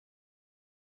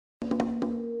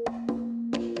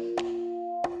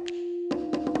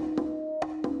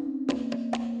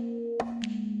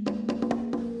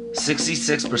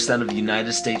%66% of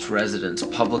United States residents'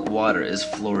 public water is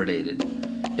fluoridated.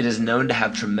 It is known to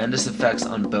have tremendous effects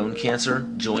on bone cancer,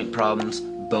 joint problems,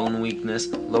 bone weakness,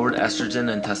 lowered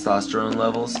estrogen and testosterone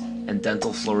levels, and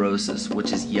dental fluorosis,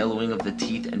 which is yellowing of the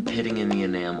teeth and pitting in the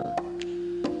enamel.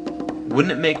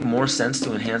 Wouldn't it make more sense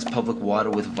to enhance public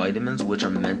water with vitamins which are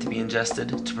meant to be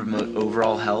ingested to promote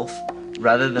overall health,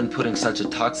 rather than putting such a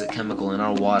toxic chemical in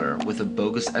our water with a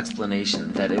bogus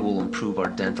explanation that it will improve our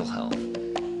dental health?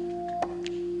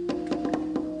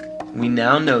 We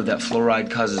now know that fluoride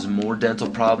causes more dental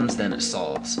problems than it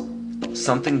solves.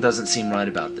 Something doesn't seem right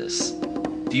about this.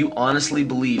 Do you honestly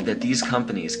believe that these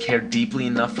companies care deeply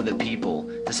enough for the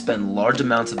people to spend large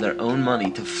amounts of their own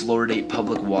money to fluoridate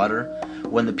public water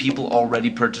when the people already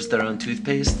purchase their own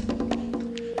toothpaste?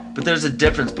 But there's a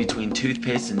difference between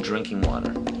toothpaste and drinking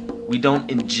water. We don't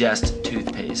ingest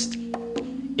toothpaste.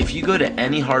 If you go to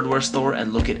any hardware store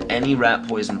and look at any rat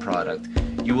poison product,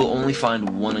 you will only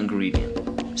find one ingredient: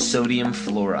 sodium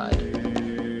fluoride.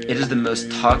 It is the most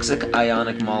toxic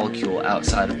ionic molecule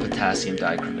outside of potassium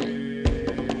dichromate.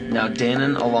 Now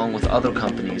Dannon, along with other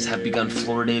companies, have begun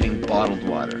fluoridating bottled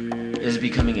water. It is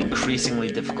becoming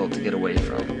increasingly difficult to get away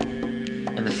from.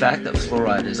 And the fact that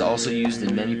fluoride is also used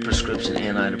in many prescription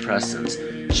antidepressants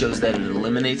shows that it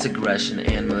eliminates aggression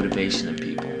and motivation in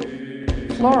people.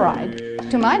 Fluoride,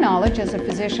 to my knowledge as a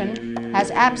physician, has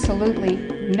absolutely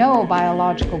no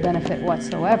biological benefit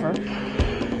whatsoever.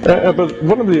 But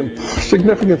one of the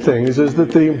significant things is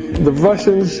that the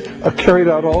Russians carried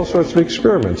out all sorts of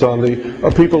experiments on the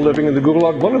people living in the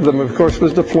Gulag. One of them, of course,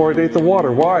 was to fluoridate the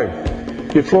water. Why?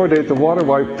 You fluoridate the water,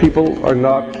 why people are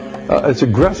not as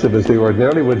aggressive as they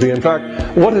ordinarily would be. In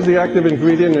fact, what is the active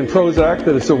ingredient in Prozac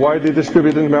that is so widely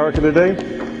distributed in America today?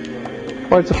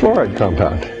 Why, it's a fluoride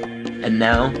compound. And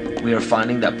now, we are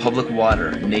finding that public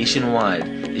water nationwide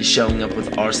is showing up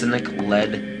with arsenic,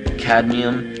 lead,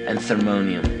 cadmium, and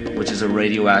thermonium, which is a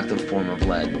radioactive form of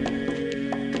lead.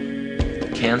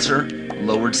 Cancer,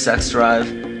 lowered sex drive,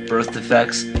 birth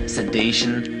defects,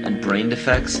 sedation, and brain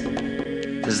defects.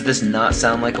 Does this not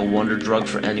sound like a wonder drug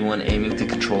for anyone aiming to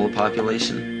control a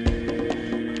population?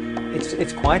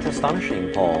 It's quite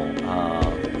astonishing, Paul,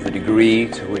 the degree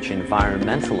to which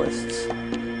environmentalists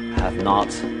have not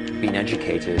been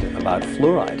educated about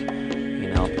fluoride. You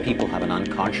know, people have an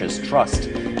unconscious trust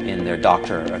in their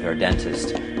doctor or their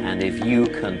dentist, and if you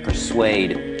can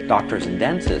persuade doctors and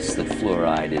dentists that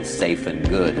fluoride is safe and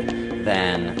good,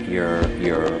 then you're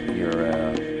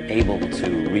able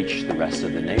to reach the rest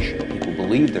of the nation. People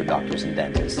believe their doctors and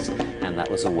dentists, and that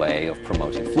was a way of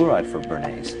promoting fluoride for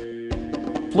Bernays.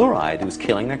 Fluoride was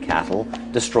killing their cattle,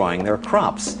 destroying their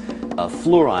crops.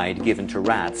 Fluoride given to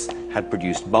rats had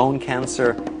produced bone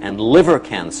cancer and liver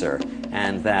cancer,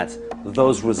 and that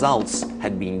those results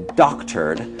had been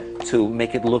doctored to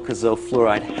make it look as though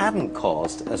fluoride hadn't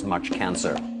caused as much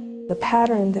cancer. The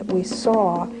pattern that we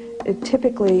saw, it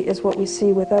typically is what we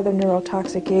see with other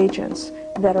neurotoxic agents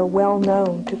that are well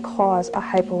known to cause a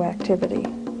hypoactivity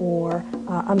or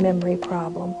a memory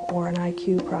problem or an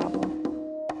IQ problem.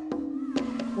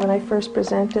 When I first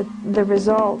presented the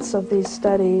results of these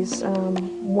studies,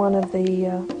 one of the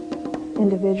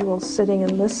individuals sitting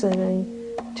and listening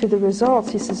to the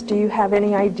results, he says, "Do you have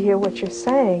any idea what you're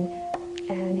saying?"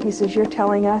 And he says, "You're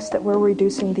telling us that we're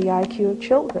reducing the IQ of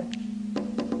children."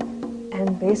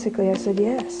 And basically I said,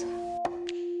 yes.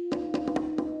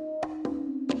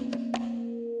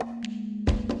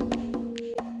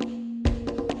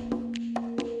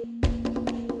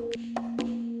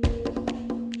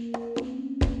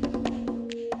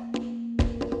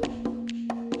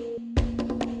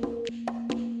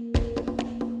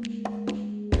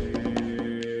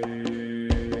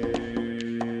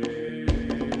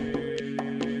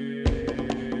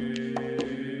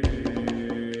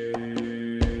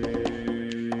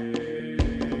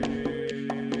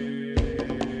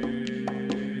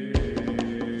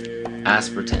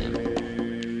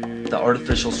 Aspartame, the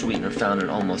artificial sweetener found in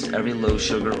almost every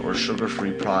low-sugar or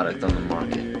sugar-free product on the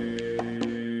market.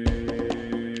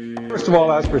 First of all,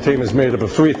 aspartame is made up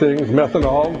of three things: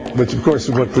 methanol, which of course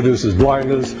is what produces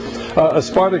blindness,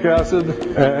 aspartic acid,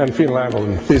 and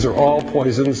phenylalanine. These are all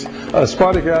poisons.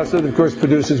 Aspartic acid, of course,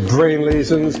 produces brain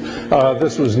lesions.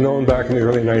 This was known back in the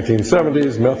early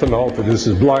 1970s. Methanol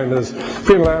produces blindness.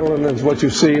 Phenylalanine is what you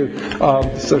see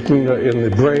certain in the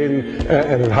brain,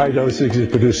 and in high dosage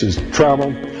it produces trauma.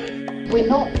 We're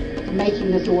not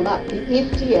making this all up. The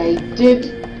FDA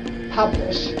did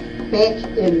publish back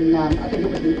in, I think it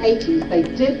was in the 80s, they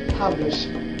did publish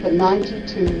the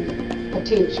 92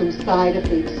 potential side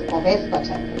effects of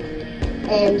aspartame.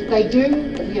 And they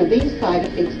do, these side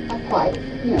effects are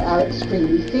are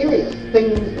extremely serious.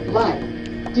 Things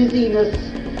like dizziness,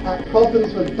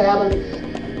 problems with balance,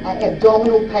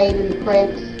 abdominal pain and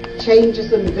cramps,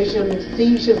 changes in vision,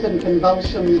 seizures and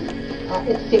convulsions,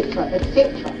 etc.,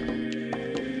 etc.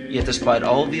 Yet despite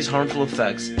all of these harmful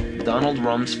effects, Donald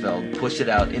Rumsfeld pushed it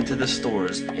out into the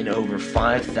stores in over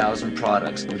 5,000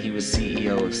 products when he was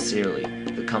CEO of Searly,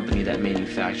 the company that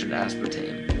manufactured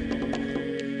aspartame.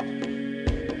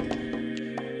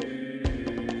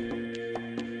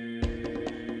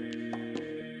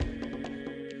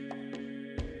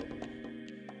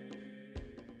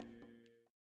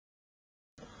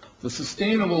 The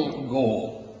sustainable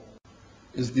goal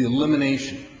is the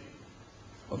elimination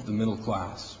of the middle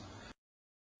class.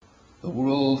 The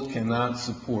world cannot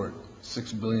support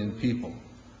 6 billion people.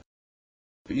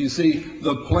 But you see,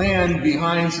 the plan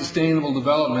behind sustainable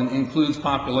development includes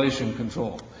population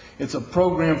control. It's a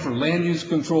program for land use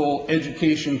control,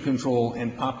 education control,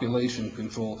 and population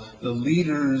control. The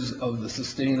leaders of the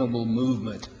sustainable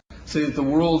movement say that the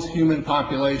world's human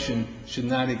population should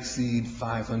not exceed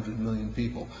 500 million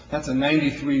people. That's a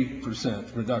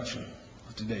 93% reduction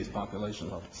of today's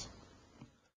population levels.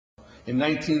 In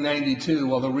 1992,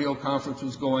 while the Rio conference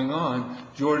was going on,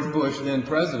 George Bush, then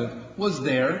president, was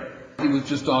there. He was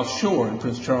just offshore in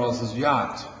Prince Charles's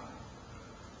yacht,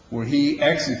 where he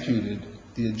executed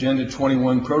the Agenda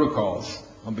 21 protocols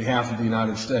on behalf of the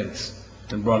United States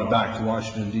and brought it back to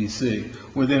Washington, D.C.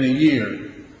 Within a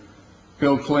year,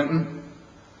 Bill Clinton,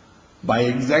 by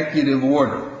executive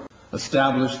order,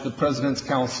 established the President's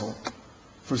Council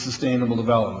for Sustainable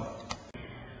Development.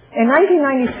 In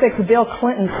 1996, Bill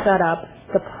Clinton set up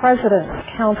the President's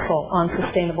Council on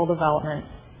Sustainable Development.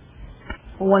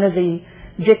 One of the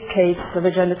dictates of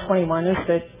Agenda 21 is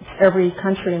that every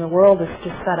country in the world is to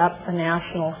set up a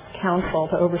national council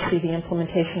to oversee the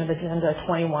implementation of Agenda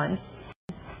 21.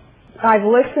 I've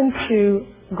listened to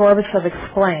Gorbachev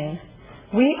explain,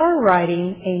 we are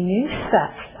writing a new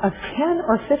set of 10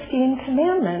 or 15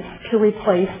 commandments to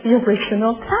replace the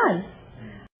original 10.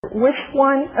 Which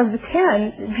one of the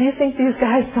 10 do you think these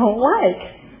guys don't like?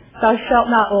 Thou shalt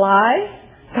not lie,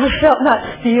 thou shalt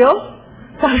not steal,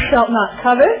 thou shalt not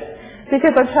covet.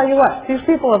 Because I'll tell you what, these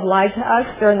people have lied to us.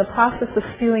 They're in the process of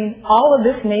stealing all of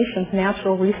this nation's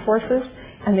natural resources,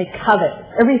 and they covet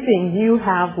everything you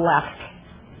have left.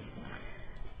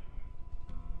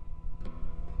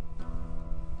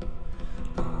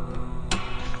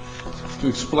 To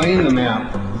explain the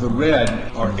map, the red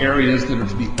are areas that are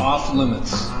to be off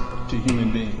limits to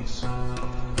human beings.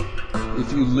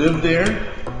 If you live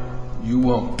there, you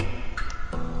won't.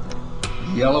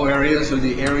 The yellow areas are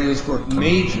the areas for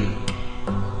major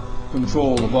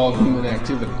control of all human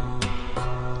activity.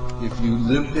 If you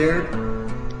live there,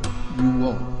 you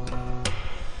won't.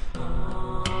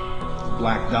 The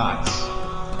black dots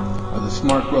are the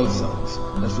smart growth zones.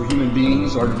 That's where human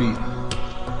beings are to be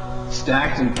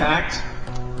stacked and packed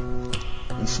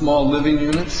in small living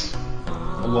units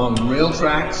along rail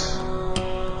tracks.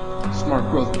 The Smart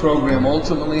Growth Program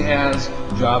ultimately has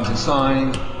jobs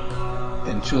assigned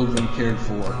and children cared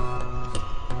for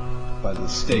by the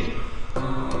state.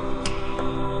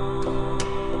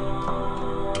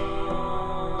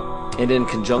 And in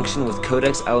conjunction with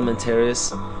Codex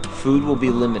Alimentarius, food will be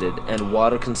limited and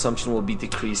water consumption will be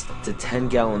decreased to 10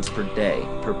 gallons per day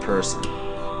per person.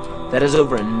 That is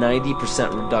over a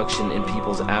 90% reduction in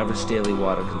people's average daily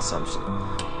water consumption.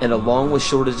 And along with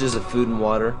shortages of food and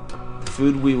water, the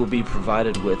food we will be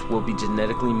provided with will be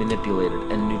genetically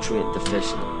manipulated and nutrient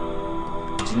deficient.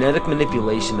 Genetic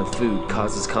manipulation of food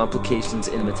causes complications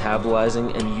in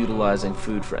metabolizing and utilizing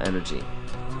food for energy.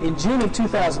 In June of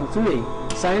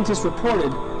 2003, scientists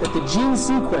reported that the gene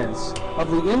sequence of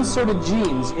the inserted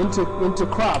genes into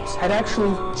crops had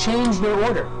actually changed their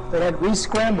order. They had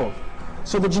re-scrambled.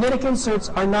 So the genetic inserts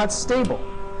are not stable.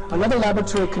 Another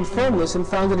laboratory confirmed this and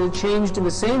found that it had changed in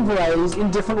the same varieties in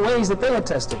different ways that they had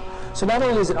tested. So not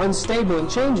only is it unstable and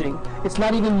changing, it's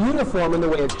not even uniform in the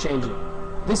way it's changing.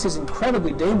 This is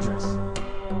incredibly dangerous.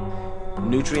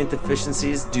 Nutrient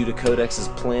deficiencies due to Codex's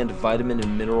planned vitamin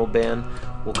and mineral ban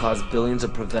will cause billions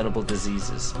of preventable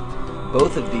diseases.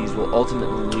 Both of these will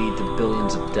ultimately lead to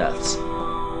billions of deaths.